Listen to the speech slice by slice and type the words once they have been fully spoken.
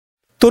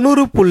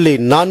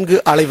90.4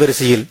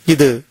 அலைவரிசையில்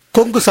இது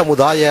கொங்கு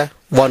சமுதாய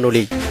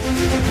வானொலி.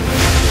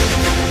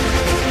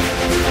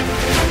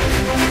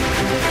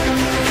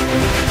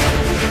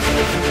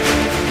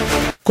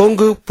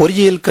 கொங்கு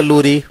பொறியியல்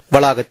கல்லூரி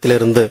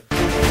வளாகத்திலிருந்து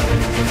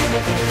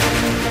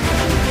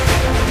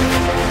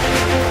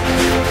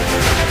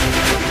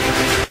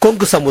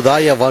கொங்கு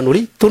சமுதாய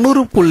வானொலி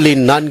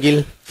 90.4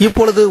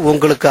 இப்பொழுது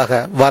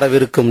உங்களுக்காக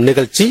வரவிருக்கும்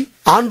நிகழ்ச்சி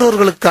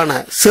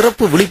ஆன்றோர்களுக்கான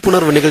சிறப்பு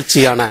விழிப்புணர்வு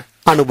நிகழ்ச்சியான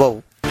அனுபவ்.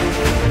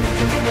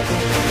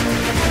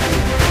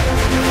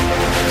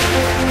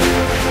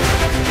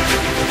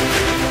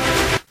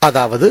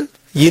 அதாவது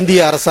இந்திய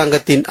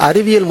அரசாங்கத்தின்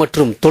அறிவியல்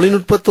மற்றும்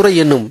தொழில்நுட்பத்துறை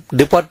என்னும்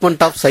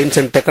டிபார்ட்மெண்ட் ஆஃப் சயின்ஸ்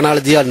அண்ட்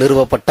டெக்னாலஜியால்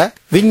நிறுவப்பட்ட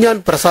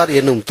விஞ்ஞான் பிரசார்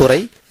என்னும் துறை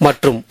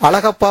மற்றும்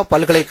அழகப்பா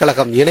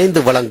பல்கலைக்கழகம்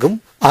இணைந்து வழங்கும்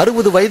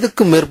 60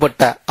 வயதுக்கும்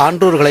மேற்பட்ட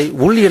ஆன்றோர்களை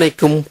உள்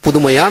இணைக்கும்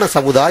புதுமையான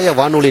சமுதாய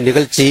வானொலி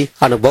நிகழ்ச்சி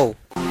அனுபவ்.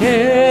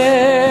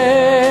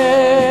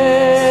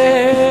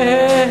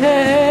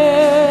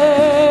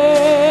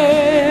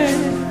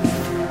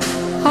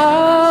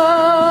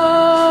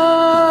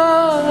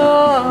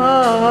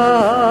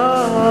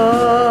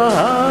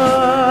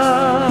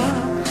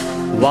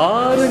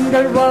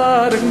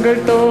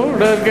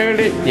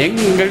 தோழர்களே,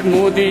 எங்கள்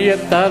முதிய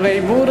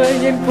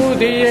தலைமுறையின்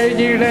புதிய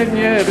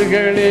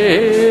இளைஞர்களே,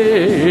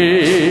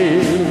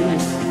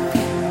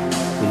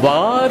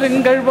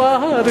 வாருங்கள்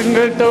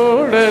வாருங்கள்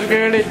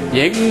தோழர்களே,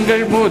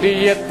 எங்கள்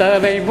முதிய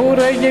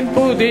தலைமுறையின்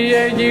புதிய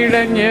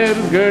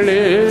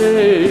இளைஞர்களே.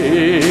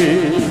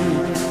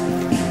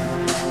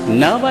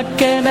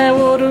 நமக்கென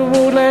ஒரு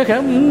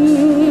உலகம்,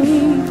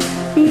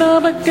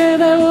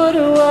 நமக்கென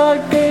ஒரு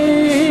வாழ்க்கை,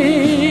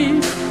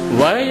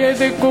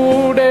 வயது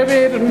கூட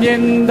வெறும்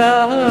எந்தா,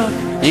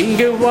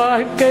 இங்கு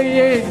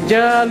வாழ்க்கையே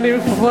ஜாலி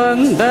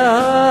வந்தா.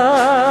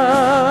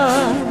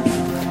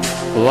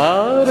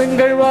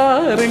 வாருங்கள்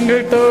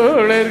வாருங்கள்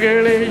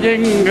தோழர்களே,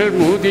 எங்கள்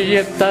முதிய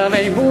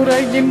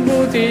தலைமுறையின்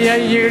புதிய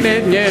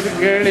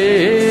இளைஞர்களே.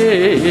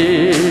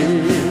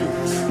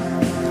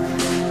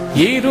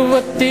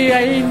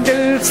 25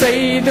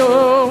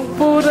 செய்தோம்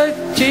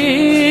புரட்சி,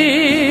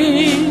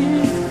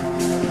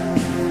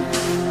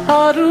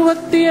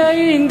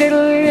 65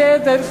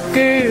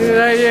 எதற்கு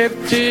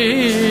அயற்சி,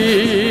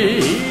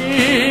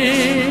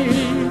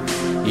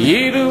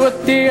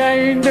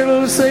 25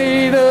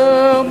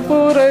 செய்தோம்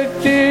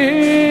புரட்சி,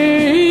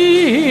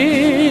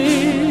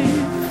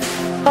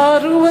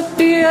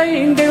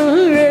 65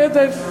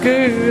 எதற்கு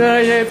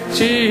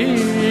அயற்சி.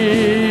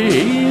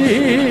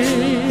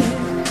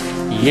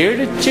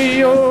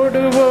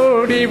 எழுச்சியோடு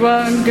ஓடி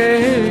வாங்க,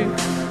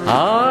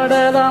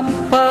 ஆடலாம்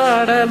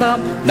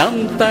பாடலாம்,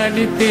 நம்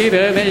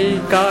தனித்திறனை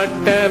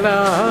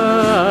காட்டலாம்,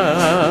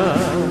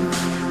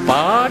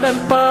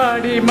 பாடல்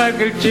பாடி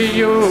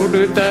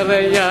மகிழ்ச்சியோடு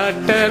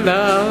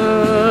தலையாட்டலாம்.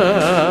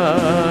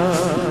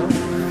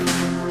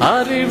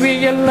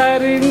 அறிவியல்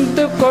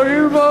அறிந்து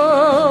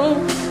கொள்வோம்,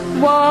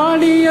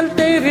 வானியல்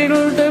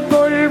தெரிந்து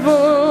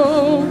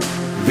கொள்வோம்,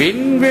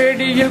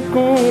 விண்வெளியில்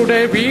கூட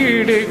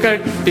வீடு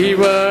கட்டி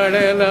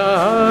வாழலாம்.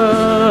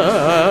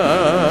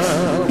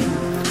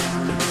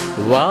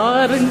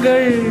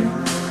 வாருங்கள்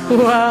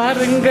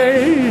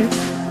வாருங்கள்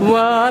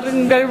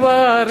வாருங்கள்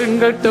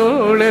வாருங்கள்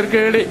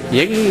தோழர்களே,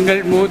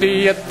 எங்கள்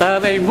முதிய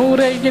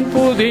தலைமுறையின்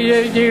புதிய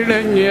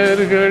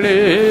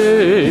இளைஞர்களே.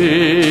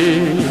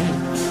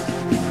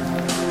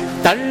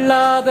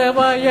 தள்ளாத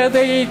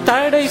வயதை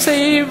தடை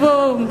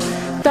செய்வோம்,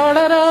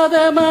 தளராத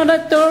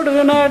மனத்தோடு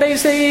நடை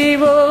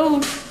செய்வோம்,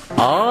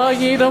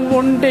 1000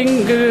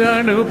 உண்டெங்கு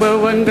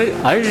அனுபவங்கள்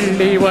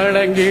அள்ளி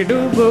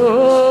வழங்கிடுவோம்.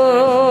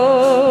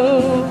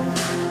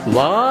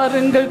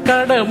 வாருங்கள்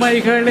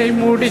கடமைகளை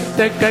முடித்த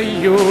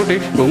கையோடு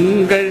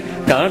உங்கள்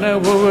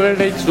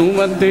கனவுகளை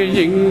சுமந்து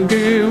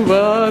இங்கு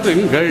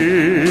வாருங்கள்.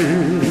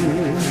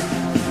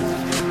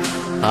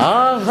 La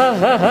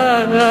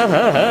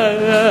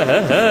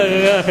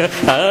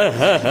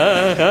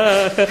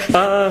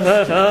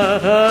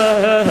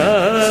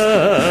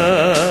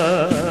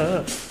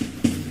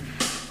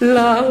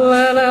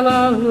la la la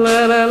la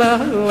la la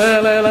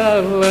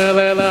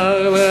la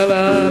la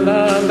la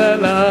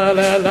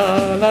la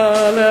la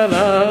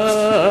la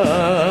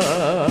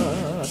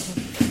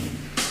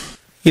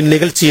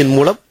இந்நிகழ்ச்சியின்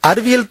மூலம்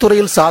அறிவியல்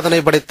துறையில் சாதனை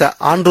படைத்த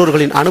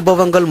ஆன்றோர்களின்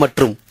அனுபவங்கள்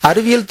மற்றும்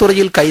அறிவியல்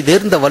துறையில்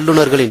கைதேர்ந்த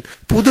வல்லுநர்களின்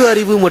புது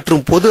அறிவு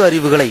மற்றும் பொது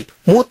அறிவுகளை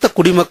மூத்த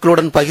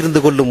குடிமக்களுடன் பகிர்ந்து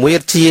கொள்ளும்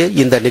முயற்சியே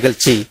இந்த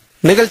நிகழ்ச்சி.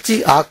 நிகழ்ச்சி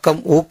ஆக்கம்,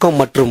 ஊக்கம்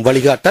மற்றும்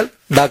வழிகாட்டல்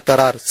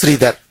டாக்டர் ஆர்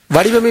ஸ்ரீதர்.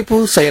 வடிவமைப்பு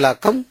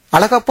செயலாக்கம்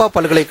அழகப்பா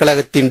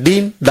பல்கலைக்கழகத்தின்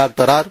டீன்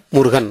டாக்டர் ஆர்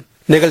முருகன்.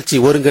 நிகழ்ச்சி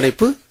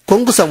ஒருங்கிணைப்பு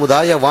கொங்கு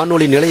சமுதாய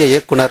வானொலி நிலைய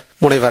இயக்குனர்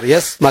முனைவர்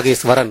எஸ்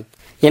மகேஸ்வரன்.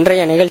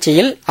 இன்றைய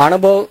நிகழ்ச்சியில்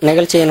அனுபவ்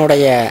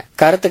நிகழ்ச்சியினுடைய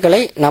கருத்துக்களை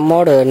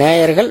நம்மோடு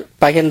நேயர்கள்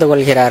பகிர்ந்து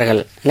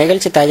கொள்கிறார்கள்.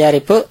 நிகழ்ச்சி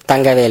தயாரிப்பு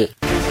தங்கவேல்.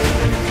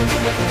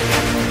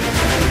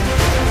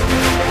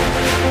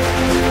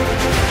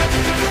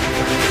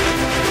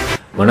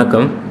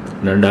 வணக்கம்,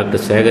 நான்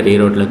டாக்டர் சேகர்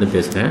ஈரோட்லேருந்து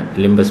பேசுகிறேன்.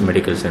 லிம்பஸ்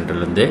மெடிக்கல்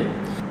சென்டர்லேருந்து.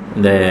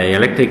 இந்த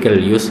எலக்ட்ரிக்கல்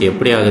யூஸ்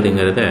எப்படி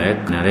ஆகுதுங்கிறத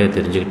நிறைய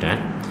தெரிஞ்சுக்கிட்டேன்.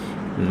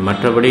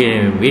 மற்றபடி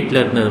வீட்டில்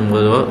இருந்தது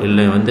போதோ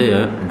இல்லை வந்து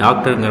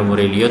டாக்டருங்கிற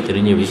முறையிலையோ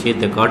தெரிஞ்ச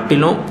விஷயத்தை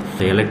காட்டிலும்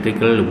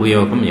எலக்ட்ரிக்கல்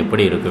உபயோகம்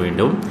எப்படி இருக்க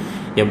வேண்டும்,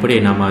 எப்படி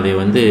நம்ம அதை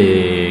வந்து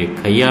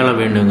கையாள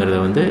வேண்டுங்கிறத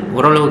வந்து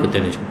ஓரளவுக்கு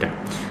தெரிஞ்சுக்கிட்டேன்.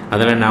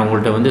 அதில் நான்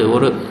உங்கள்கிட்ட வந்து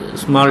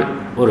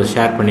ஒரு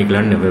ஷேர்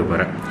பண்ணிக்கலான்னு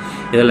விரும்புகிறேன்.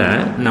 இதில்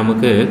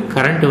நமக்கு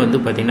கரண்ட்டு வந்து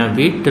பார்த்திங்கன்னா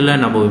வீட்டில்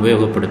நம்ம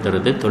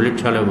உபயோகப்படுத்துறது,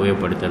 தொழிற்சாலை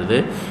உபயோகப்படுத்துறது,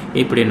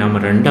 இப்படி நம்ம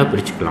ரெண்டாக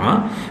பிரிச்சுக்கலாம்.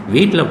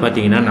 வீட்டில்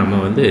பார்த்திங்கன்னா நம்ம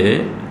வந்து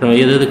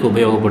எதுக்கு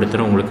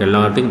உபயோகப்படுத்துகிறோம் உங்களுக்கு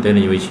எல்லாத்துக்கும்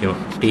தெரிஞ்ச விஷயம்.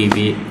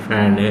 TV,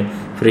 fan,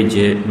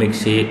 fridge,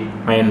 mixie,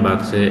 iron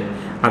box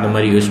அந்த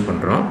மாதிரி யூஸ்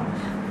பண்ணுறோம்.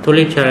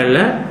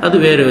 தொழிற்சாலையில் அது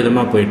வேறு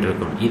விதமாக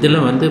போயிட்டுருக்கோம்.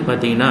 இதில் வந்து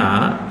பார்த்திங்கன்னா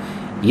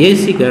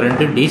ஏசி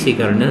கரண்ட்டு, டிசி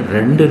கரண்ட்டு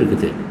 2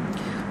 இருக்குது.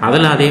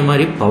 அதில் அதே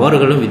மாதிரி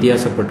பவர்களும்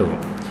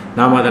வித்தியாசப்பட்டுவோம்.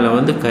 நாம் அதில்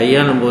வந்து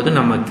கையாளும் போது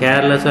நம்ம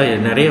கேர்லெஸ்ஸாக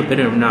நிறைய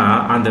பேர் எப்படின்னா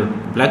அந்த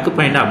ப்ளக்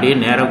பாயிண்ட்டை அப்படியே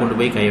நேராக கொண்டு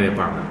போய் கை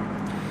வைப்பாங்க.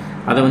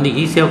 அதை வந்து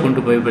ஈஸியாக கொண்டு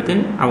போய் பார்த்து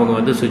அவங்க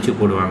வந்து சுவிட்சு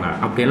போடுவாங்க.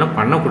 அப்படியெல்லாம்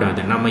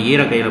பண்ணக்கூடாது. நம்ம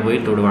ஈரக்கையில் போய்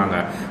தொடுவாங்க,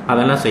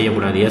 அதெல்லாம்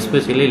செய்யக்கூடாது.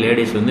 எஸ்பெஷலி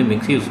லேடிஸ் வந்து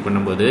மிக்சி யூஸ்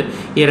பண்ணும்போது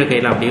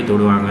ஈரக்கையில் அப்படியே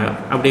தொடுவாங்க,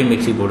 அப்படியே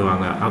மிக்சி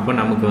போடுவாங்க. அப்போ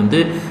நமக்கு வந்து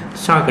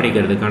ஷாக்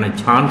அடிக்கிறதுக்கான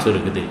சான்ஸ்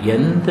இருக்குது.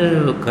 எந்த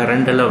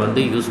கரண்டில்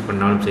வந்து யூஸ்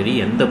பண்ணாலும் சரி,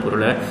 எந்த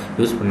பொருளை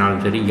யூஸ்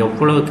பண்ணாலும் சரி,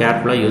 எவ்வளோ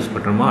கேர்ஃபுல்லாக யூஸ்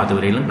பண்ணுறோமோ அது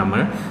வரையிலும்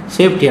நம்ம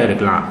சேஃப்டியாக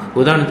இருக்கலாம்.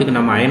 உதாரணத்துக்கு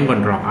நம்ம அயன்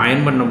பண்ணுறோம்.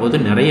 அயன் பண்ணும்போது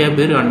நிறைய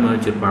பேர்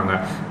அனுமதிச்சிருப்பாங்க.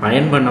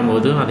 அயன்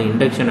பண்ணும்போது அதை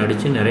இண்டக்ஷன்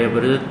அடித்து நிறைய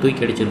பேர்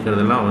தூக்கி அடிச்சிருக்க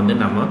இதெல்லாம் வந்து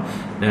நம்ம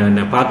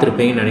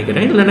பார்த்துருப்பீங்கன்னு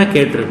நினைக்கிறேன், இல்லைன்னா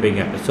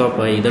கேட்டிருப்பீங்க. ஸோ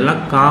அப்போ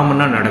இதெல்லாம்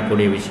காமனாக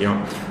நடக்கக்கூடிய விஷயம்.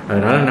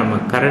 அதனால் நம்ம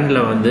கரண்டில்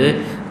வந்து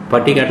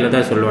பட்டிக்காட்டில்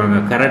தான் சொல்லுவாங்க,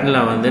 கரண்டில்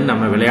வந்து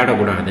நம்ம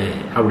விளையாடக்கூடாது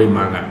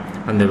அப்படிம்பாங்க.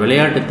 அந்த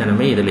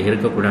விளையாட்டுத்தன்மை இதில்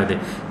இருக்கக்கூடாது.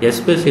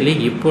 எஸ்பெஷலி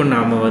இப்போ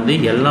நாம் வந்து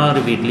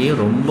எல்லார்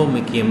வீட்லேயும் ரொம்ப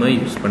முக்கியமாக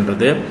யூஸ்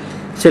பண்ணுறது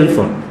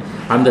செல்ஃபோன்.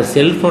 அந்த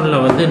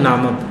செல்ஃபோனில் வந்து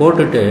நாம்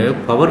போட்டுட்டு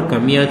பவர்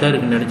கம்மியாக தான்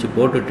இருக்குன்னு நினச்சி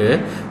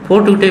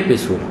போட்டுக்கிட்டே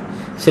பேசுவோம்.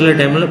 சில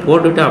டைமில்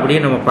போட்டுட்டு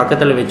அப்படியே நம்ம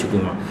பக்கத்தில்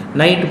வச்சுக்குவோம்.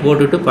 நைட்டு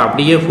போட்டுட்டு இப்போ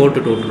அப்படியே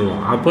போட்டுட்டு விட்டுருவோம்.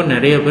 அப்போ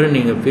நிறைய பேர்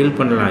நீங்கள் ஃபீல்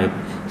பண்ணலாம்,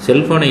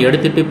 செல்ஃபோனை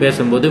எடுத்துகிட்டு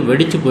பேசும்போது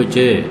வெடிச்சு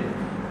போச்சு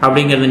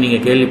அப்படிங்கிறது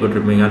நீங்கள்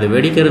கேள்விப்பட்டிருப்பீங்க. அது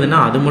வெடிக்கிறதுனா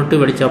அது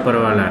மட்டும் வெடிச்சா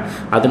பரவாயில்ல,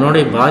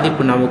 அதனுடைய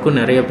பாதிப்பு நமக்கும்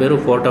நிறைய பேர்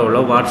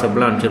ஃபோட்டோவில்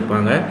வாட்ஸ்அப்பில்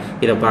அனுப்பிச்சிருப்பாங்க,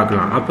 இதை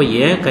பார்க்கலாம். அப்போ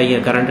ஏன்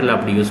கரண்ட்டில்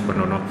அப்படி யூஸ்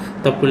பண்ணணும்?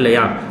 தப்பு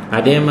இல்லையா?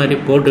 அதே மாதிரி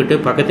போட்டுட்டு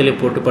பக்கத்துலேயே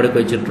போட்டு படுக்க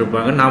வச்சுட்டு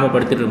இருப்பாங்க, நாம்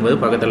படுத்துட்டு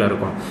இருக்கும்போது பக்கத்தில்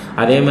இருக்கும்.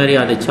 அதே மாதிரி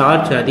அது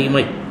சார்ஜ்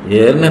அதிகமாக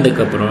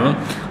ஏறினதுக்கப்புறம்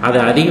அது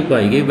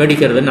அதிகமாகி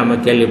வெடிக்கிறத நம்ம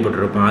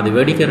கேள்விப்பட்டிருப்போம். அது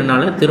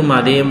வெடிக்கிறதுனால திரும்ப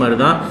அதே மாதிரி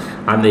தான்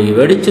அந்த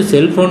வெடித்து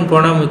செல்ஃபோன்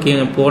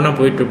போனால்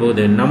போயிட்டு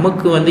போகுது.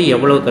 நமக்கு வந்து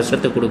எவ்வளோ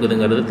கஷ்டத்தை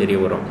கொடுக்குதுங்கிறது தெரிய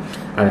வரும்.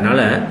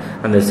 அதனால்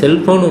அந்த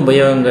செல்ஃபோன்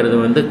உபயோகங்கிறது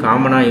வந்து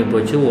காமனாகி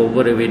போச்சு.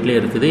 ஒவ்வொரு வீட்லேயும்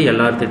இருக்குது,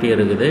 எல்லார்த்திட்டையும்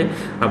இருக்குது.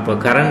 அப்போ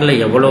கரண்டில்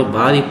எவ்வளோ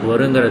பாதிப்பு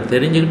வருங்கிறத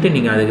தெரிஞ்சுக்கிட்டு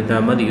நீங்கள் அதுக்கு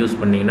தகுந்த மாதிரி யூஸ்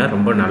பண்ணிங்கன்னா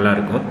ரொம்ப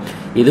நல்லாயிருக்கும்.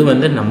 இது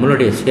வந்து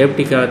நம்மளுடைய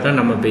சேஃப்டிக்காக தான்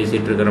நம்ம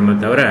பேசிகிட்டு இருக்கிறோமே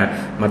தவிர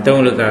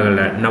மற்றவங்களுக்காக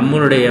இல்லை.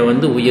 நம்மளுடைய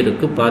வந்து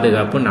உயிருக்கு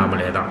பாதுகாப்பு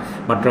நாமளே தான்,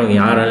 மற்றவங்க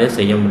யாராலையும்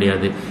செய்ய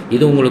முடியாது.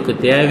 இது உங்களுக்கு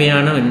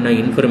தேவையான இன்னும்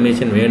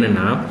இன்ஃபர்மேஷன்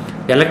வேணும்னா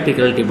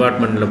எலக்ட்ரிக்கல்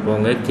டிபார்ட்மெண்ட்டில்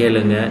போங்க,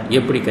 கேளுங்க,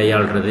 எப்படி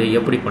கையாளுறது,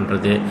 எப்படி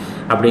பண்ணுறது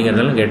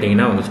அப்படிங்கிறதெல்லாம்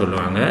கேட்டிங்கன்னா அவங்க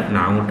சொல்லுவாங்க.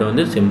 நான் அவங்கள்ட்ட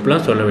வந்து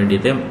சிம்பிளாக சொல்ல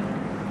வேண்டியது,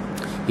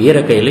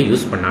 ஈரக்கையில்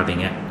யூஸ்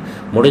பண்ணாதீங்க.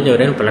 முடிஞ்ச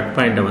வரையும் ப்ளக்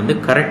பாயிண்ட்டை வந்து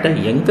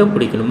கரெக்டாக எங்கே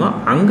பிடிக்கணுமோ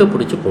அங்கே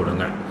பிடிச்சி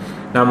போடுங்க.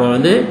 நம்ம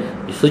வந்து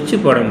சுவிட்சு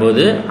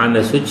போடும்போது அந்த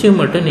சுவிட்சை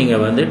மட்டும்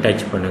நீங்கள் வந்து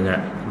டச்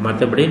பண்ணுங்கள்.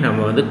 மற்றபடி நம்ம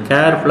வந்து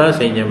கேர்ஃபுல்லாக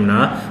செஞ்சோம்னா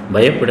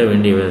பயப்பட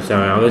வேண்டிய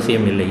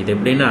அவசியம் இல்லை. இது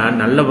எப்படின்னா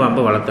நல்ல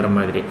பாம்பை வளர்த்துற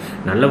மாதிரி.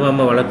 நல்ல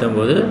பாம்பை வளர்த்தும்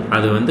போது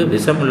அது வந்து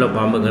விஷமுள்ள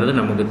பாம்புங்கிறது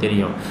நமக்கு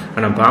தெரியும்.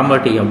 ஆனால்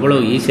பாம்பாட்டி எவ்வளோ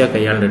ஈஸியாக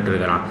கையாண்டுட்டு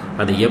இருக்கிறான்.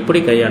 அது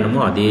எப்படி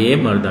கையாளணுமோ அதே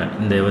மாதிரி தான்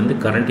இந்த வந்து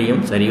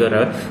கரண்ட்டையும்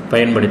சரிவர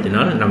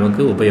பயன்படுத்தினால்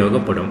நமக்கு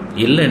உபயோகப்படும்.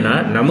 இல்லைன்னா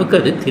நமக்கு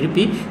அது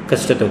திருப்பி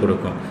கஷ்டத்தை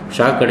கொடுக்கும்.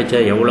 ஷாக்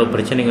அடித்தா எவ்வளோ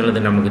பிரச்சனைகள்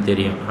அது நமக்கு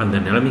தெரியும். அந்த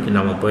நிலைமைக்கு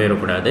நம்ம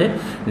போயிடக்கூடாது.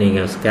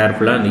 நீங்கள்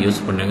கேர்ஃபுல்லாக அந்த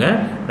யூஸ் பண்ணுங்கள்,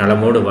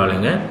 நலமோடு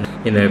வாழுங்க.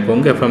 இந்த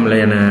கொங்கு எஃப்எம்ல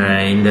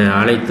இந்த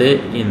அழைத்து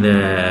இந்த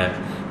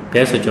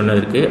பேச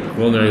சொன்னதற்கு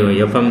அவங்க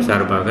எஃப்எம்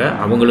சார்பாக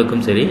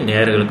அவங்களுக்கும் சரி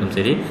நேயர்களுக்கும்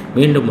சரி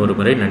மீண்டும் ஒரு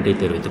முறை நன்றி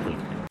தெரிவித்துக்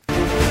கொள்கிறேன்.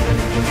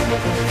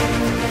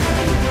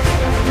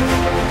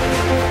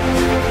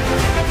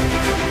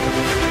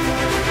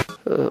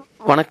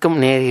 வணக்கம்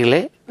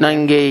நேயர்களே, நான்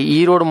இங்கே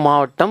ஈரோடு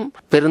மாவட்டம்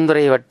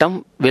பெருந்துறை வட்டம்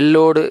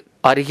வெள்ளோடு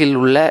அருகில்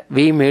உள்ள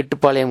வி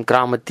மேட்டுப்பாளையம்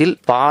கிராமத்தில்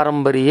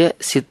பாரம்பரிய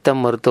சித்த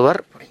மருத்துவர்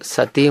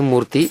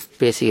சத்தியமூர்த்தி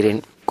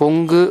பேசுகிறேன்.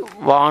 கொங்கு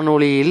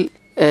வானொலியில்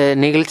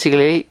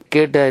நிகழ்ச்சிகளை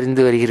கேட்டு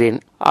அறிந்து வருகிறேன்.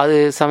 அது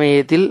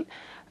சமயத்தில்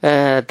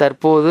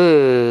தற்போது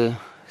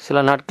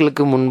சில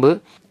நாட்களுக்கு முன்பு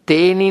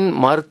தேனின்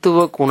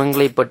மருத்துவ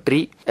குணங்களை பற்றி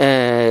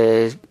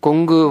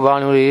கொங்கு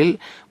வானொலியில்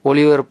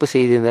ஒளிபரப்பு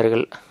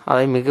செய்திருந்தார்கள்.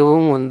 அதை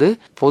மிகவும்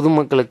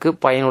பொதுமக்களுக்கு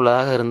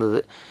பயனுள்ளதாக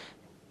இருந்தது.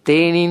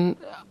 தேனின்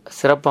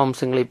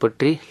சிறப்பம்சங்களை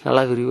பற்றி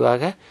நல்லா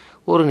விரிவாக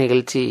ஒரு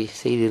நிகழ்ச்சி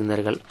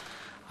செய்திருந்தார்கள்.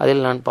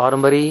 அதில் நான்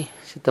பாரம்பரிய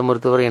சித்த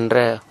மருத்துவர் என்ற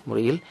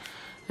முறையில்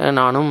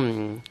நானும்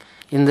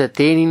இந்த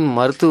தேனின்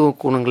மருத்துவ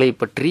குணங்களை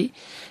பற்றி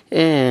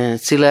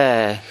சில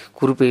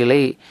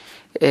குறிப்புகளை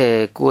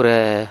கூற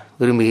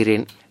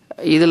விரும்புகிறேன்.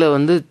 இதில்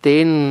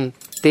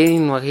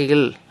தேனின்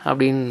வகைகள்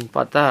அப்படின்னு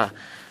பார்த்தா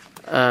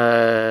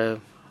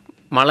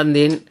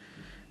மலந்தேன்,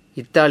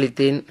 இத்தாலி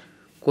தேன்,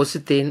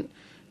 கொசுத்தேன்,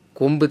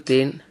 கொம்பு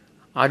தேன்,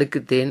 அடுக்கு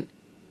தேன்,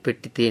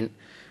 பெட்டி தேன்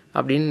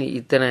அப்படின்னு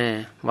இத்தனை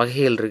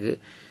வகைகள் இருக்குது.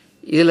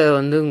 இதில்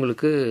வந்து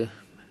உங்களுக்கு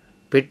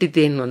பெட்டி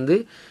தேன் வந்து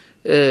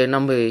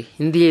நம்ம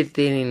இந்திய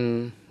தேனின்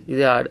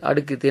இது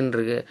அடுக்கு தேன்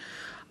இருக்கு,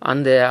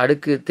 அந்த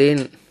அடுக்கு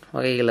தேன்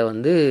வகைகளை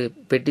வந்து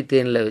பெட்டி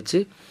தேனில் வச்சு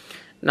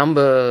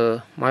நம்ம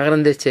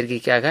மகரந்த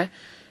சேர்க்கைக்காக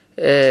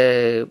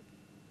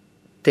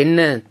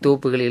தென்னை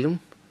தோப்புகளிலும்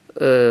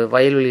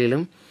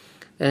வயல்வெளியிலும்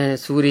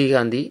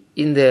சூரியகாந்தி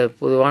இந்த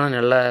பொதுவான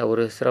நல்ல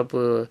ஒரு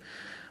சிறப்பு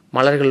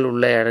மலர்கள்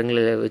உள்ள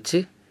இடங்களில் வச்சு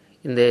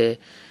இந்த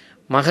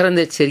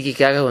மகரந்த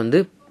சேர்க்கைக்காக வந்து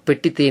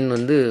பெட்டி தேன்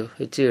வந்து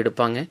வச்சு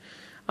எடுப்பாங்க.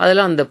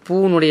 அதில் அந்த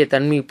பூவினுடைய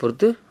தன்மையை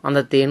பொறுத்து அந்த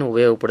தேன்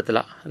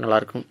உபயோகப்படுத்தலாம்,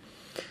 நல்லாயிருக்கும்.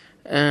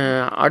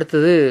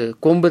 அடுத்தது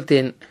கொம்பு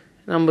தேன்.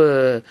 நம்ம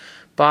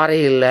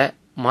பாறைகளில்,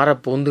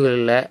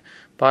 மரப்பொந்துகளில்,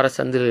 பாறை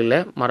சந்துகளில்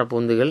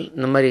மரப்பொந்துகள்,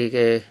 இந்த மாதிரி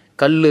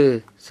கல்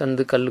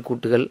சந்து கல்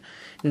கூட்டுகள்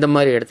இந்த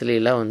மாதிரி இடத்துல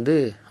எல்லாம் வந்து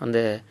அந்த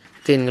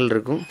தேன்கள்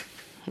இருக்கும்.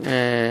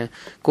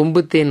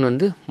 கொம்பு தேன்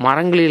வந்து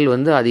மரங்களில்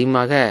வந்து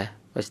அதிகமாக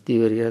வசதி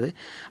வருகிறது.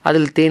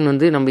 அதில் தேன்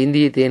வந்து நம்ம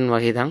இந்திய தேன்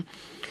வகை தான்.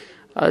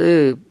 அது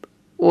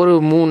ஒரு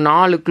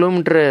 3-4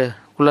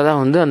 கிலோமீட்டருக்குள்ளே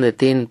தான் வந்து அந்த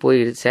தேன் போய்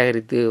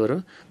சேகரித்து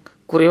வரும்.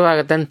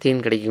 குறைவாகத்தான்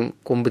தேன் கிடைக்கும்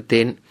கொம்பு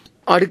தேன்.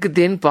 அடுக்கு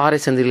தேன் பாறை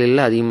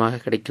சந்தைகளில்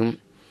அதிகமாக கிடைக்கும்.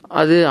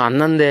 அது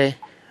அந்தந்த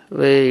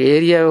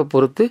ஏரியாவை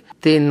பொறுத்து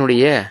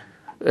தேனுடைய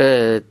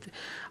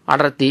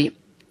அடர்த்தி,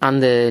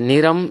 அந்த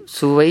நிறம்,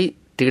 சுவை,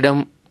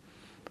 திடம்,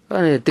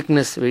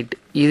 திக்னஸ், வெயிட்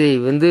இதை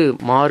வந்து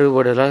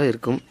மாறுபடலாக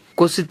இருக்கும்.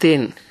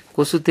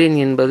 கொசுத்தேன்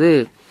என்பது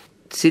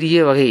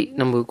சிறிய வகை,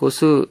 நம்ம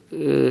கொசு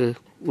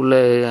உள்ள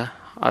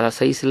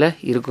சைஸில்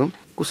இருக்கும்.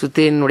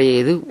 கொசுத்தேனுடைய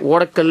இது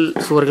ஓடக்கல்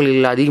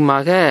சுவர்களில்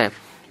அதிகமாக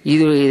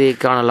இதை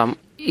காணலாம்.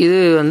 இது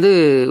வந்து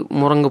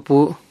முருங்கைப்பூ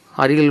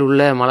அருகில்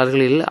உள்ள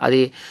மலர்களில்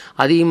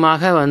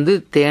அதிகமாக வந்து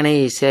தேனை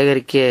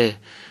சேகரிக்க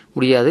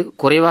முடியாது,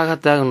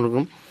 குறைவாகத்தான்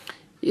இருக்கும்.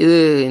 இது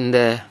இந்த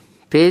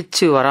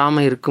பேச்சு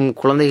வராமல் இருக்கும்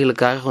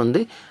குழந்தைகளுக்காக வந்து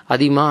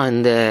அதிகமாக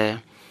இந்த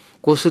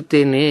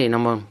கொசுத்தேனே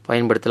நம்ம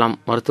பயன்படுத்தலாம்,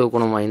 மருத்துவ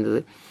குணம் வாய்ந்தது.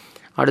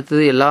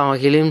 அடுத்தது எல்லா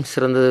வகையிலையும்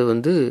சிறந்தது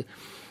வந்து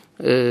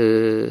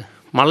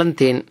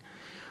மலந்தேன்.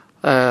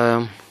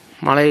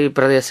 மலை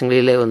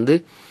பிரதேசங்களிலே வந்து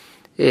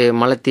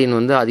மலத்தேன்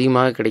வந்து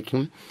அதிகமாக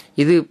கிடைக்கும்.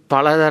 இது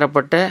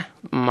பலதரப்பட்ட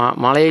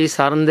மலையை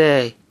சார்ந்த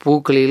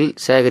பூக்களில்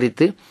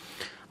சேகரித்து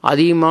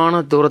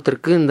அதிகமான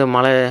தூரத்திற்கு இந்த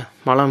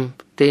மலம்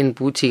தேன்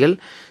பூச்சிகள்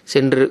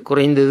சென்று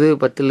குறைந்தது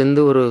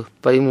 10லிருந்து ஒரு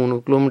 13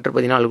 கிலோமீட்டர்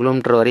 14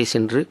 கிலோமீட்டர் வரை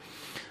சென்று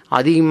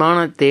அதிகமான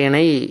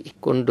தேனை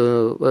கொண்டு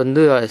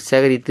வந்து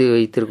சேகரித்து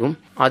வைத்திருக்கும்.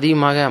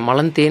 அதிகமாக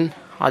மலந்தேன்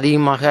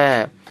அதிகமாக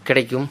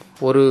கிடைக்கும்.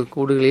 ஒரு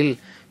கூடுகளில்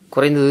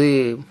குறைந்தது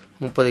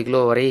 30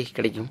 கிலோ வரை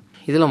கிடைக்கும்.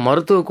 இதில்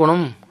மருத்துவ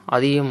குணம்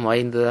அதிகம்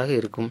வாய்ந்ததாக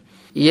இருக்கும்.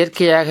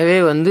 இயற்கையாகவே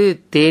வந்து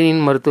தேனின்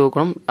மருத்துவ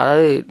குணம்,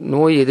 அதாவது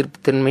நோய்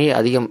எதிர்ப்புத்தன்மை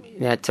அதிகம்,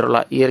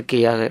 நேச்சுரலாக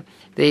இயற்கையாக.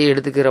 இதை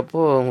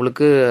எடுத்துக்கிறப்போ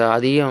உங்களுக்கு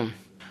அதிகம்,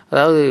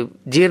 அதாவது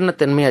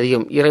ஜீரணத்தன்மை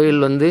அதிகம்.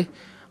 இரவில் வந்து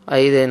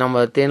இதை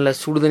நம்ம தேனில்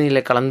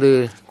சுடுதண்ணியில் கலந்து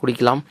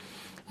குடிக்கலாம்,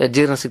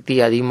 ஜீரண சக்தி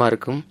அதிகமாக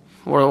இருக்கும்.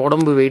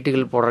 உடம்பு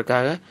வெயிட்டுகள்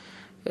போடுறதுக்காக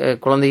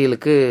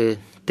குழந்தைகளுக்கு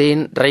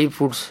தேன், ட்ரை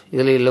ஃப்ரூட்ஸ்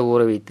இதில்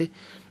ஊற வைத்து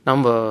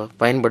நம்ம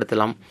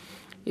பயன்படுத்தலாம்.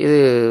 இது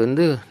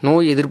வந்து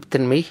நோய்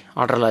எதிர்ப்புத்தன்மை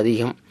ஆற்றல்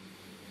அதிகம்.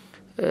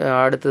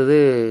 அடுத்தது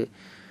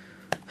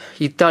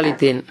இத்தாலி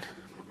தேன்.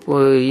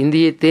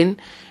 இந்திய தேன்,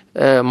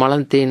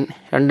 மலந்தேன்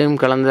ரெண்டும்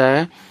கலந்த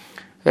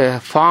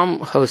ஃபார்ம்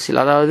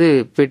ஹவுஸில், அதாவது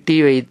பெட்டி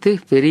வைத்து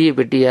பெரிய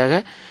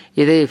பெட்டியாக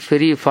இதை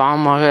பெரிய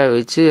ஃபார்மாக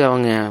வச்சு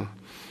அவங்க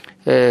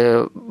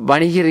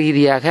வணிக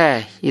ரீதியாக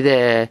இதை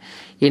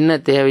என்ன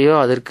தேவையோ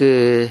அதற்கு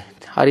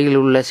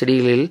அருகில் உள்ள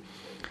செடிகளில்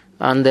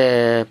அந்த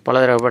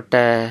பலதரப்பட்ட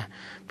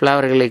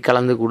ஃப்ளவர்களை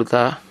கலந்து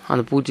கொடுத்தா,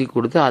 அந்த பூச்சி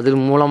கொடுத்து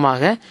அதன்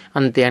மூலமாக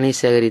அந்த தேனை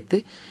சேகரித்து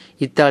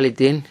இத்தாலி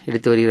தேன்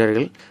எடுத்து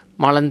வருகிறார்கள்.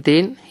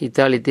 மலந்தேன்,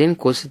 இத்தாலி தேன்,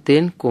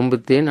 கொசுத்தேன்,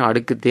 கொம்புத்தேன்,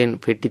 அடுக்குத்தேன்,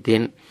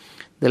 பெட்டித்தேன்.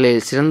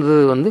 இதில் சிறந்தது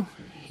வந்து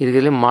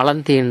இதுகளில்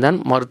மலந்தேன் தான்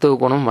மருத்துவ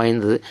குணம்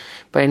வாய்ந்தது.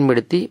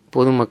 பயன்படுத்தி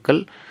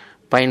பொதுமக்கள்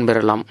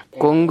பயன்பெறலாம்.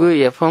 கொங்கு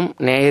எஃப்எம்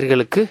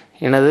நேயர்களுக்கு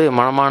எனது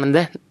மனமார்ந்த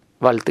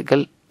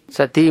வாழ்த்துக்கள்.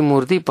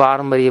 சத்தியமூர்த்தி,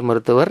 பாரம்பரிய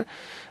மருத்துவர்,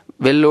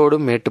 வெள்ளோடு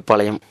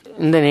மேட்டுப்பாளையம்.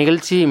 இந்த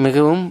நிகழ்ச்சி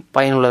மிகவும்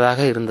பயனுள்ளதாக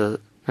இருந்தது.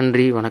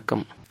 நன்றி,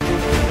 வணக்கம்.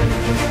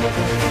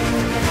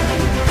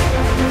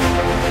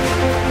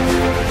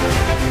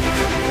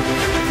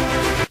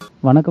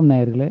 வணக்கம்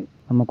நேயர்களே,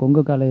 நம்ம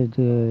கொங்கு காலேஜ்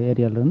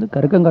ஏரியாவிலேருந்து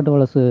கருக்கங்காட்டு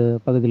வலசு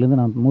பகுதியிலேருந்து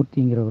நான்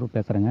மூர்த்திங்கிறவர்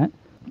பேசுகிறேங்க.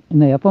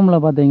 இந்த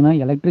எஃப்எம்மில் பார்த்தீங்கன்னா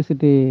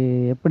எலக்ட்ரிசிட்டி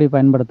எப்படி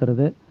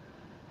பயன்படுத்துறது,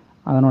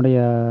 அதனுடைய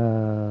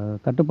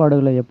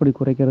கட்டுப்பாடுகளை எப்படி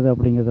குறைக்கிறது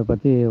அப்படிங்கிறத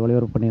பற்றி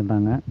ஒளிபரப்பு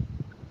பண்ணியிருந்தாங்க.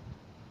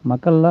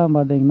 மக்கள்லாம்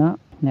பார்த்திங்கன்னா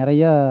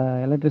நிறையா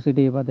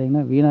எலக்ட்ரிசிட்டி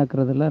பார்த்திங்கன்னா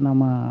வீணாக்கிறதுல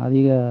நம்ம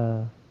அதிக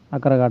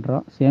அக்கறை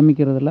காட்டுறோம்,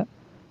 சேமிக்கிறதுல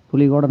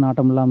துளி கூட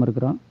நாட்டம் இல்லாமல்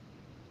இருக்கிறோம்.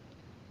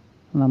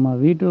 நம்ம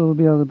வீட்டு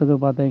உபயோகத்துக்கு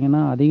பார்த்திங்கன்னா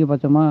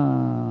அதிகபட்சமாக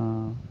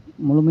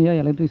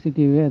முழுமையாக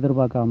எலக்ட்ரிசிட்டியவே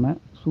எதிர்பார்க்காம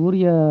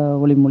சூரிய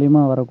ஒளி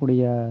மூலிமா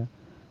வரக்கூடிய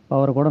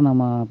பவர் கூட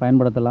நம்ம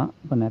பயன்படுத்தலாம்.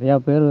 இப்போ நிறையா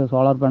பேர்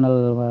சோலார் பேனல்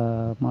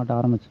மாட்ட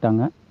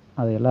ஆரம்பிச்சிட்டாங்க.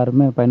 அது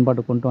எல்லாருமே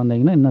பயன்பாட்டு கொண்டு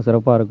வந்தீங்கன்னா இன்னும்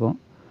சிறப்பாக இருக்கும்.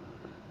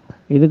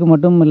 இதுக்கு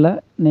மட்டும் இல்லை,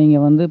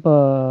 நீங்கள் வந்து இப்போ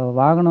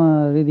வாகன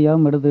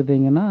ரீதியாகவும்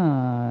எடுத்துக்கிட்டிங்கன்னா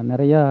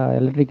நிறையா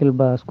எலக்ட்ரிக்கல்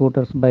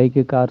ஸ்கூட்டர்ஸ்,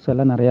 பைக்கு, கார்ஸ்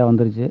எல்லாம் நிறையா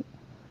வந்துருச்சு.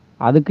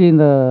 அதுக்கு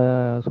இந்த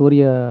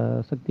சூரிய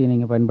சக்தியை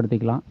நீங்கள்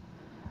பயன்படுத்திக்கலாம்.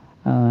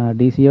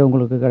 டிசியாக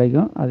உங்களுக்கு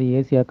கிடைக்கும், அது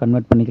ஏசியாக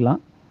கன்வெர்ட்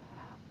பண்ணிக்கலாம்.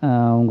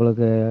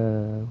 உங்களுக்கு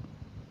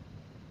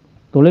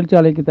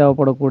தொழிற்சாலைக்கு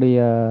தேவைப்படக்கூடிய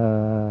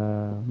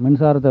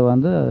மின்சாரத்தை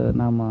வந்து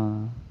நாம்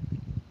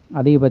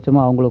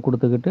அதிகபட்சமாக அவங்களுக்கு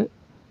கொடுத்துக்கிட்டு,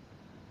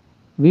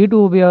 வீட்டு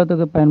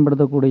உபயோகத்துக்கு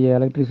பயன்படுத்தக்கூடிய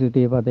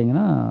எலக்ட்ரிசிட்டியை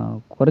பார்த்திங்கன்னா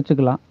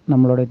குறைச்சிக்கலாம்.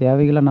 நம்மளுடைய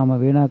தேவைகளை நம்ம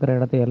வீணாக்கிற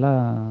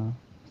இடத்தையெல்லாம்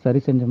சரி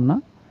செஞ்சோம்னா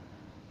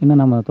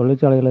இன்னும் நம்ம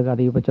தொழிற்சாலைகளுக்கு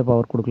அதிகபட்ச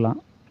பவர் கொடுக்கலாம்.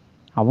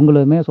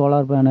 அவங்களுமே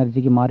சோலார்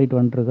எனர்ஜிக்கு மாறிட்டு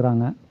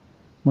வந்துட்டுருக்குறாங்க.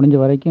 முடிஞ்ச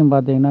வரைக்கும்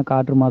பார்த்திங்கன்னா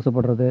காற்று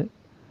மாசுபடுறது,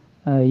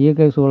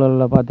 இயற்கை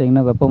சூழலில்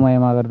பார்த்திங்கன்னா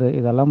வெப்பமயமாகிறது,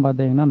 இதெல்லாம்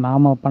பார்த்திங்கன்னா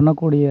நாம்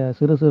பண்ணக்கூடிய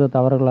சிறு சிறு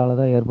தவறுகளால்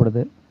தான்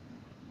ஏற்படுது.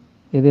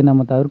 இதை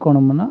நம்ம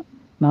தவிர்க்கணும்னா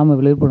நாம்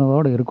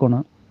விழிப்புணர்வோடு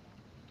இருக்கணும்.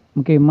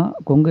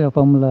 முக்கியமாக கொங்கு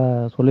எஃப்எம்மில்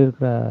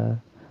சொல்லியிருக்கிற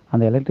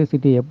அந்த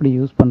எலக்ட்ரிசிட்டி எப்படி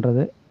யூஸ்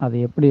பண்ணுறது, அது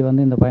எப்படி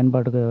வந்து இந்த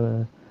பயன்பாட்டுக்கு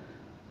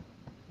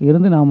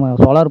இருந்து நாம்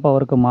சோலார்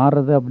பவருக்கு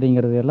மாறுறது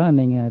அப்படிங்கிறது எல்லாம்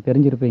நீங்கள்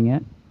தெரிஞ்சிருப்பீங்க.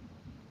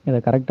 இதை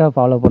கரெக்டாக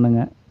ஃபாலோ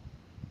பண்ணுங்கள்,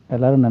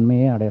 எல்லோரும்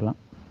நன்மையே அடையலாம்.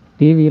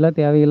 டிவியில்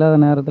தேவையில்லாத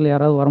நேரத்தில்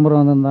யாராவது வரம்புற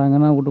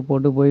வந்திருந்தாங்கன்னா விட்டு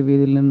போட்டு போய்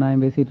வீதியில் நின்று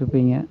நான் பேசிகிட்டு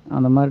இருப்பீங்க.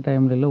 அந்த மாதிரி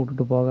டைம்ல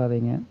விட்டுட்டு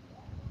போகாதீங்க.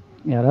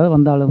 யாராவது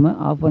வந்தாலுமே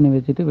ஆஃப் பண்ணி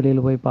வச்சுட்டு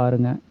வெளியில் போய்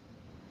பாருங்கள்.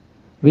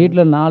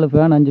 வீட்டில் 4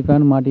 ஃபேன் 5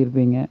 ஃபேன்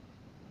மாட்டியிருப்பீங்க.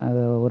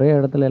 அது ஒரே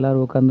இடத்துல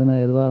எல்லோரும் உட்காந்துன்னு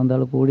எதுவாக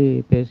இருந்தாலும் கூடி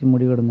பேசி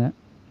முடிவெடுங்க.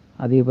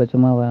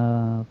 அதிகபட்சமாக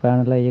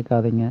ஃபேனெல்லாம்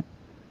இயக்காதீங்க.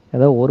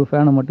 ஏதோ ஒரு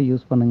ஃபேனை மட்டும்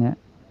யூஸ் பண்ணுங்கள்.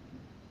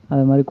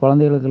 அது மாதிரி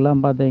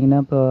குழந்தைகளுக்கெல்லாம் பார்த்தீங்கன்னா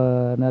இப்போ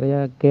நிறையா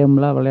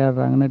கேம்லாம்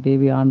விளையாடுறாங்கன்னா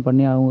டிவி ஆன்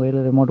பண்ணி அவங்க கையில்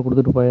ரிமோட்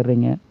கொடுத்துட்டு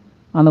போயிடுறீங்க.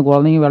 அந்த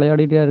குழந்தைங்க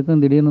விளையாடிட்டே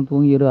இருக்கும், திடீர்னு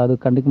தூங்கிடும், அது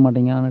கண்டுக்க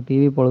மாட்டீங்க. ஆனால்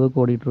டிவி பொழுதுக்கு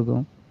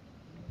ஓடிட்டுருக்கும்.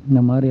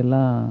 இந்த மாதிரி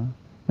எல்லாம்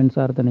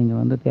மின்சாரத்தை நீங்கள்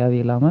வந்து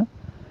தேவையில்லாமல்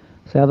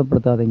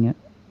சேதப்படுத்தாதீங்க.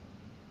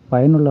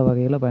 பயனுள்ள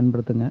வகையில்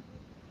பயன்படுத்துங்க.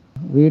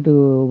 வீட்டு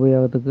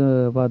உபயோகத்துக்கு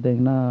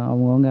பார்த்தீங்கன்னா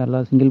அவங்கவுங்க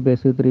எல்லாம் சிங்கிள்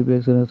பேஸு 3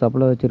 பேஸு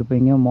சப்ளை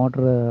வச்சுருப்பீங்க.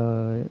 மோட்டரை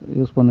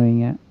யூஸ்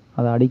பண்ணுவீங்க.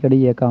 அதை அடிக்கடி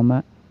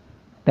இயக்காமல்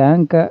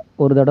டேங்கை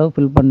ஒரு தடவை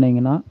ஃபில்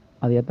பண்ணிங்கன்னா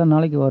அது எத்தனை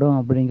நாளைக்கு வரும்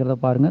அப்படிங்கிறத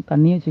பாருங்கள்.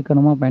 தண்ணியை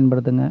சிக்கனமாக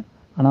பயன்படுத்துங்க.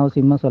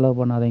 அனாவசியமாக செலவு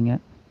பண்ணாதீங்க.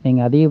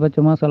 நீங்கள்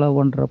அதிகபட்சமாக செலவு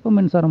பண்ணுறப்போ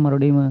மின்சாரம்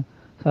மறுபடியும்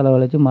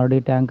செலவழித்து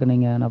மறுபடியும் டேங்க்கு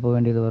நீங்கள் நம்ப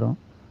வேண்டியது வரும்.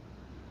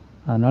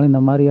 அதனால் இந்த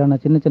மாதிரியான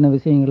சின்ன சின்ன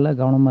விஷயங்களில்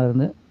கவனமாக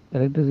இருந்து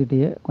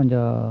எலக்ட்ரிசிட்டியை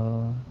கொஞ்சம்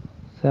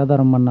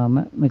சேதாரம்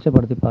பண்ணாமல்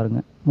மிச்சப்படுத்தி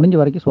பாருங்கள். முடிஞ்ச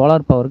வரைக்கும்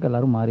சோலார் பவருக்கு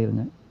எல்லோரும்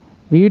மாறிடுங்க.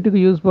 வீட்டுக்கு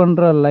யூஸ்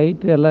பண்ணுற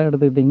லைட் எல்லாம்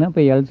எடுத்துக்கிட்டிங்கன்னா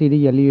இப்போ எல்சிடி,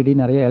 எல்இடி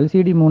நிறைய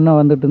எல்சிடி முன்னே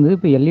வந்துட்டு இருந்தது.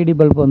 இப்போ எல்இடி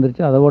பல்ப்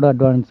வந்துருச்சு. அதோட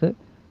அட்வான்ஸு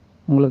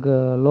உங்களுக்கு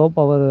லோ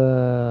பவர்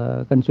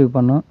கன்சியூம்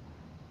பண்ணும்.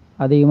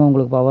 அதிகமாக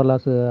உங்களுக்கு பவர்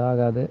லாஸ்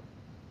ஆகாது.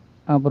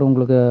 அப்புறம்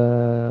உங்களுக்கு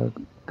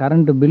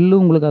கரண்ட்டு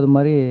பில்லும் உங்களுக்கு அது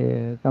மாதிரி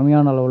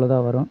கம்மியான அளவில்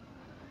தான் வரும்.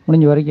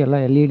 முடிஞ்ச வரைக்கும்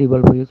எல்லாம் எல்இடி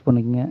பல்பை யூஸ்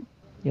பண்ணிக்கங்க.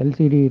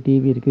 எல்சிடி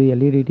டிவி இருக்குது,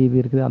 எல்இடி டிவி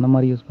இருக்குது, அந்த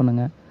மாதிரி யூஸ்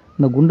பண்ணுங்கள்.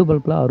 இந்த குண்டு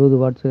பல்பில் 60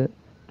 வாட்ஸு,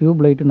 டியூப்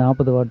லைட்டு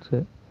 40 வாட்ஸு,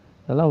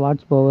 இதெல்லாம்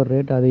வாட்ஸ் பவர்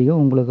ரேட்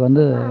அதிகம். உங்களுக்கு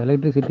வந்து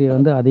எலக்ட்ரிசிட்டியை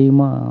வந்து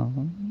அதிகமாக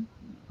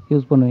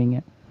யூஸ் பண்ணுவீங்க.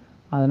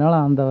 அதனால்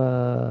அந்த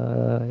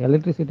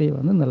எலக்ட்ரிசிட்டியை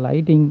வந்து இந்த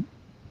லைட்டிங்,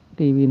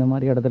 டிவி இந்த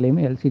மாதிரி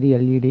இடத்துலையுமே எல்சிடி,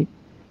 எல்இடி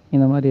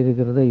இந்த மாதிரி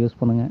இருக்கிறத யூஸ்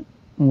பண்ணுங்கள்.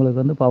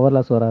 உங்களுக்கு வந்து பவர்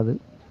லாஸ் வராது.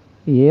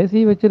 ஏசி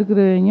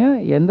வச்சுருக்கிறவங்க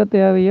எந்த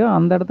தேவையோ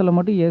அந்த இடத்துல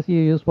மட்டும்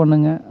ஏசியை யூஸ்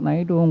பண்ணுங்கள்.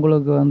 நைட்டு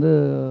உங்களுக்கு வந்து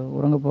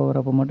உறங்க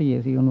போகிறப்ப மட்டும்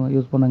ஏசி ஒன்று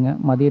யூஸ் பண்ணுங்கள்.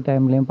 மதிய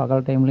டைம்லேயும்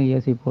பகல் டைம்லேயும்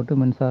ஏசி போட்டு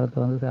மின்சாரத்தை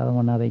வந்து சேதம்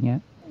பண்ணாதீங்க.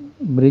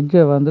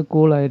 ஃப்ரிட்ஜை வந்து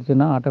கூல்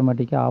ஆயிடுச்சுன்னா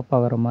ஆட்டோமேட்டிக்காக ஆஃப்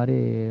ஆகிற மாதிரி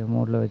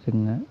மோடில்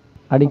வச்சுக்கோங்க.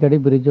 அடிக்கடி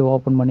ஃப்ரிட்ஜை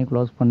ஓப்பன் பண்ணி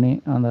க்ளோஸ் பண்ணி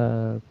அந்த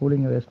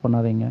கூலிங்கை வேஸ்ட்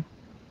பண்ணாதீங்க.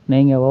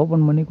 நீங்கள்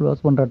ஓப்பன் பண்ணி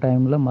க்ளோஸ் பண்ணுற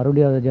டைமில்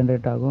மறுபடியும் அது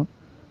ஜென்ரேட் ஆகும்,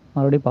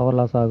 மறுபடியும் பவர்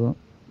லாஸ் ஆகும்.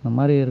 இந்த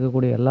மாதிரி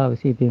இருக்கக்கூடிய எல்லா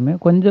விஷயத்தையுமே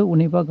கொஞ்சம்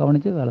உன்னிப்பாக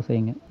கவனித்து வேலை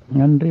செய்யுங்க.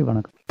 நன்றி,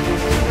 வணக்கம்.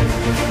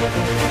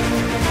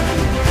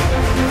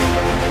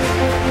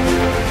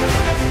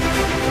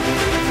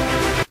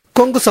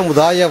 கொங்கு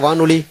சமுதாய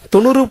வானொலி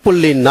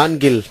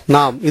 90.4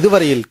 நாம்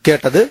இதுவரையில்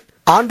கேட்டது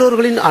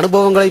ஆன்றோர்களின்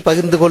அனுபவங்களை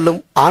பகிர்ந்து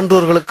கொள்ளும்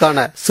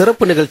ஆன்றோர்களுக்கான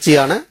சிறப்பு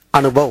நிகழ்ச்சியான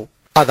அனுபவ்.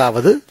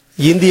 அதாவது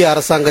இந்திய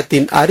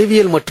அரசாங்கத்தின்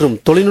அறிவியல் மற்றும்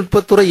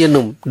தொழில்நுட்பத்துறை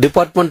என்னும்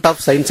டிபார்ட்மெண்ட்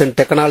ஆஃப் சயின்ஸ் அண்ட்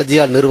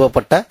டெக்னாலஜியால்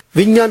நிறுவப்பட்ட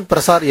விஞ்ஞான்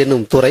பிரசார்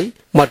என்னும் துறை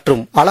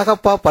மற்றும்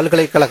அழகப்பா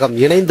பல்கலைக்கழகம்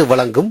இணைந்து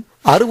வழங்கும்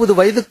 60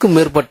 வயதுக்கும்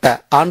மேற்பட்ட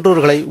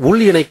ஆன்றோர்களை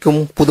உள்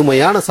இணைக்கும்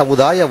புதுமையான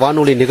சமுதாய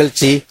வானொலி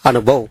நிகழ்ச்சி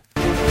அனுபவ்.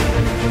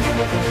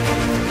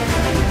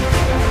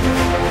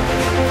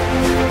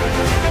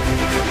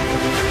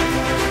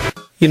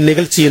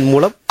 இந்நிகழ்ச்சியின்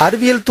மூலம்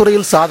அறிவியல்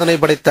துறையில் சாதனை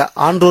படைத்த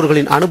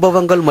ஆன்றோர்களின்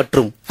அனுபவங்கள்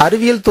மற்றும்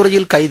அறிவியல்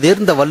துறையில்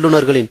கைதேர்ந்த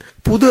வல்லுநர்களின்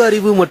புது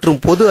அறிவு மற்றும்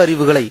பொது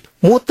அறிவுகளை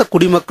மூத்த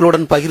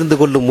குடிமக்களுடன் பகிர்ந்து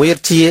கொள்ளும்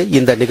முயற்சியே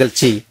இந்த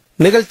நிகழ்ச்சி.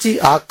 நிகழ்ச்சி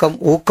ஆக்கம்,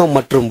 ஊக்கம்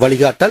மற்றும்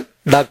வழிகாட்டல்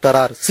டாக்டர்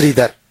ஆர்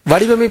ஸ்ரீதர்.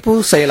 வடிவமைப்பு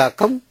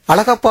செயலாக்கம்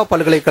அழகப்பா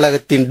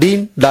பல்கலைக்கழகத்தின்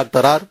டீன்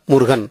டாக்டர் ஆர்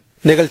முருகன்.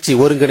 நிகழ்ச்சி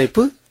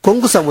ஒருங்கிணைப்பு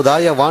கொங்கு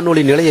சமுதாய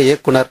வானொலி நிலைய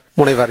இயக்குனர்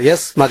முனைவர்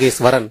எஸ்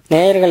மகேஸ்வரன்.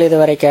 நேயர்கள்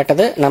இதுவரை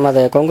கேட்டது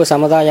நமது கொங்கு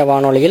சமுதாய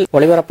வானொலியில்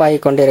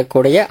ஒளிபரப்பாகிக்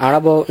கொண்டிருக்கக்கூடிய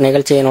அனுபவ்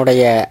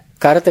நிகழ்ச்சியினுடைய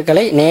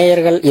கருத்துக்களை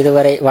நேயர்கள்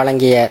இதுவரை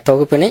வழங்கிய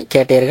தொகுப்பினை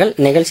கேட்டீர்கள்.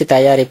 நிகழ்ச்சி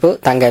தயாரிப்பு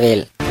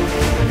தங்கவேல்.